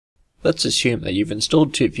Let's assume that you've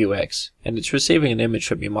installed ToupView X and it's receiving an image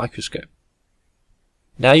from your microscope.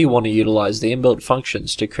 Now you want to utilize the inbuilt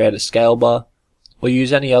functions to create a scale bar or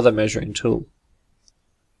use any other measuring tool.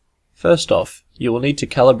 First off, you will need to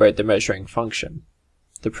calibrate the measuring function.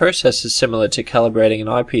 The process is similar to calibrating an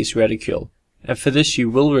eyepiece reticule, and for this you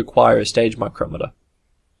will require a stage micrometer.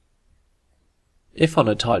 If on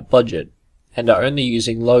a tight budget, and are only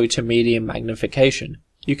using low to medium magnification,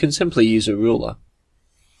 you can simply use a ruler.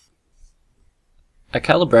 A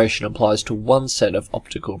calibration applies to one set of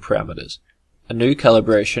optical parameters. A new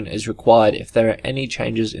calibration is required if there are any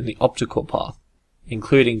changes in the optical path,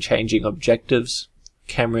 including changing objectives,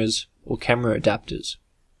 cameras, or camera adapters.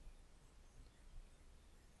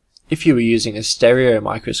 If you are using a stereo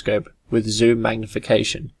microscope with zoom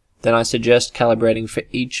magnification, then I suggest calibrating for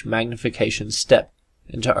each magnification step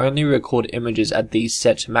and to only record images at these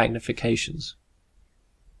set magnifications.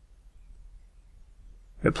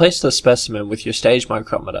 Replace the specimen with your stage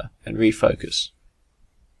micrometer and refocus.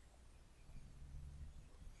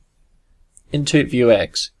 In ToupView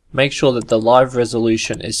X, make sure that the live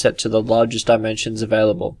resolution is set to the largest dimensions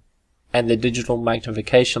available, and the digital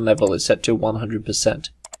magnification level is set to 100%.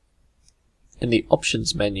 In the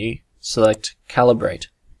Options menu, select Calibrate.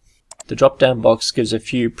 The drop-down box gives a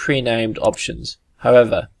few pre-named options.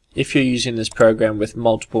 However, if you're using this program with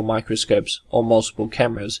multiple microscopes or multiple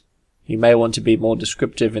cameras, you may want to be more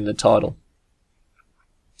descriptive in the title.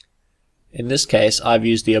 In this case, I've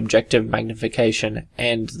used the objective magnification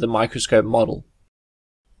and the microscope model.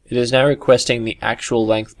 It is now requesting the actual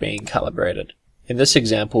length being calibrated. In this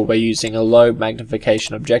example, we're using a low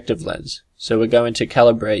magnification objective lens, so we're going to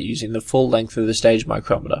calibrate using the full length of the stage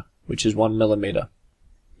micrometer, which is 1 mm.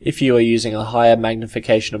 If you are using a higher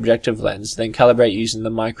magnification objective lens, then calibrate using the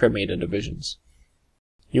micrometer divisions.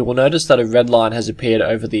 You will notice that a red line has appeared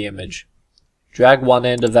over the image. Drag one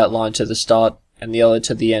end of that line to the start and the other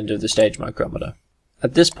to the end of the stage micrometer.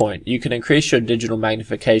 At this point, you can increase your digital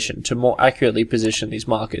magnification to more accurately position these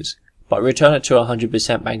markers, but return it to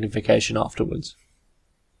 100% magnification afterwards.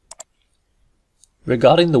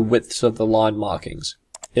 Regarding the widths of the line markings,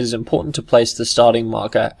 it is important to place the starting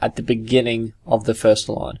marker at the beginning of the first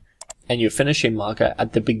line, and your finishing marker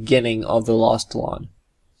at the beginning of the last line.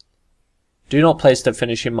 Do not place the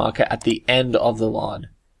finishing marker at the end of the line.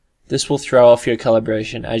 This will throw off your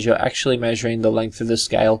calibration as you're actually measuring the length of the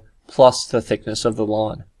scale plus the thickness of the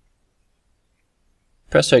line.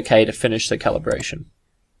 Press OK to finish the calibration.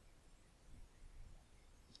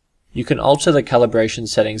 You can alter the calibration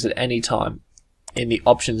settings at any time in the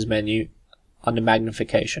Options menu under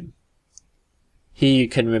Magnification. Here you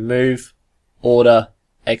can remove, order,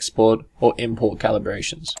 export, or import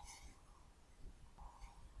calibrations.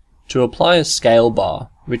 To apply a scale bar,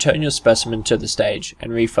 return your specimen to the stage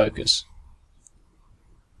and refocus.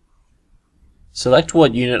 Select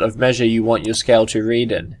what unit of measure you want your scale to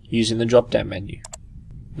read in using the drop-down menu.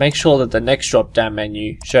 Make sure that the next drop-down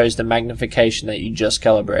menu shows the magnification that you just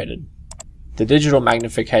calibrated. The digital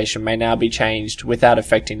magnification may now be changed without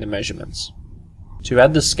affecting the measurements. To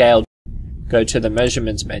add the scale, go to the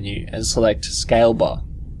Measurements menu and select Scale Bar.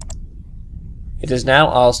 It is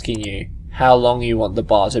now asking you how long you want the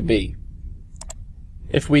bar to be.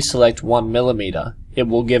 If we select 1 mm, it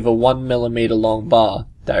will give a 1 mm long bar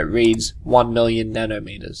that reads 1 million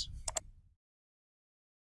nanometers.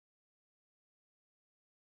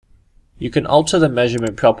 You can alter the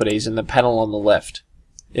measurement properties in the panel on the left.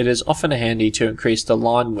 It is often handy to increase the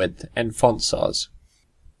line width and font size.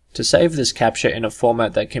 To save this capture in a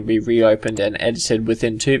format that can be reopened and edited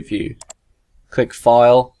within ToupView, click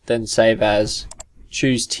File, then Save As,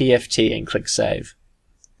 choose TFT and click Save.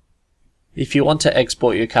 If you want to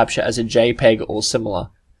export your capture as a JPEG or similar,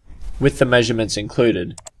 with the measurements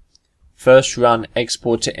included, first run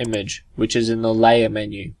Export to Image, which is in the Layer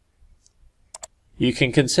menu. You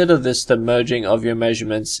can consider this the merging of your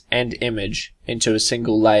measurements and image into a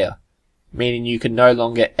single layer, meaning you can no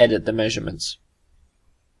longer edit the measurements.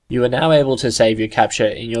 You are now able to save your capture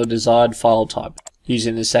in your desired file type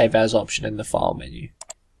using the Save As option in the File menu.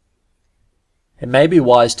 It may be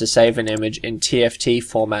wise to save an image in TFT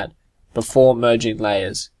format before merging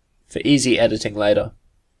layers, for easy editing later.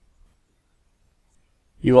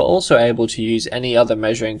 You are also able to use any other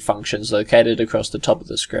measuring functions located across the top of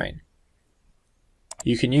the screen.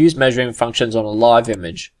 You can use measuring functions on a live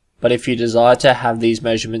image, but if you desire to have these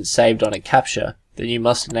measurements saved on a capture, then you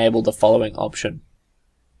must enable the following option.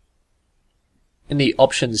 In the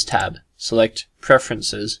Options tab, select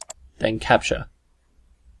Preferences, then Capture.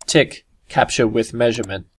 Tick Capture with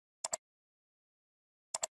Measurement.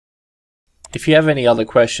 If you have any other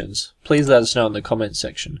questions, please let us know in the comments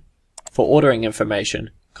section. For ordering information,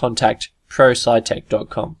 contact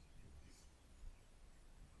proscitech.com.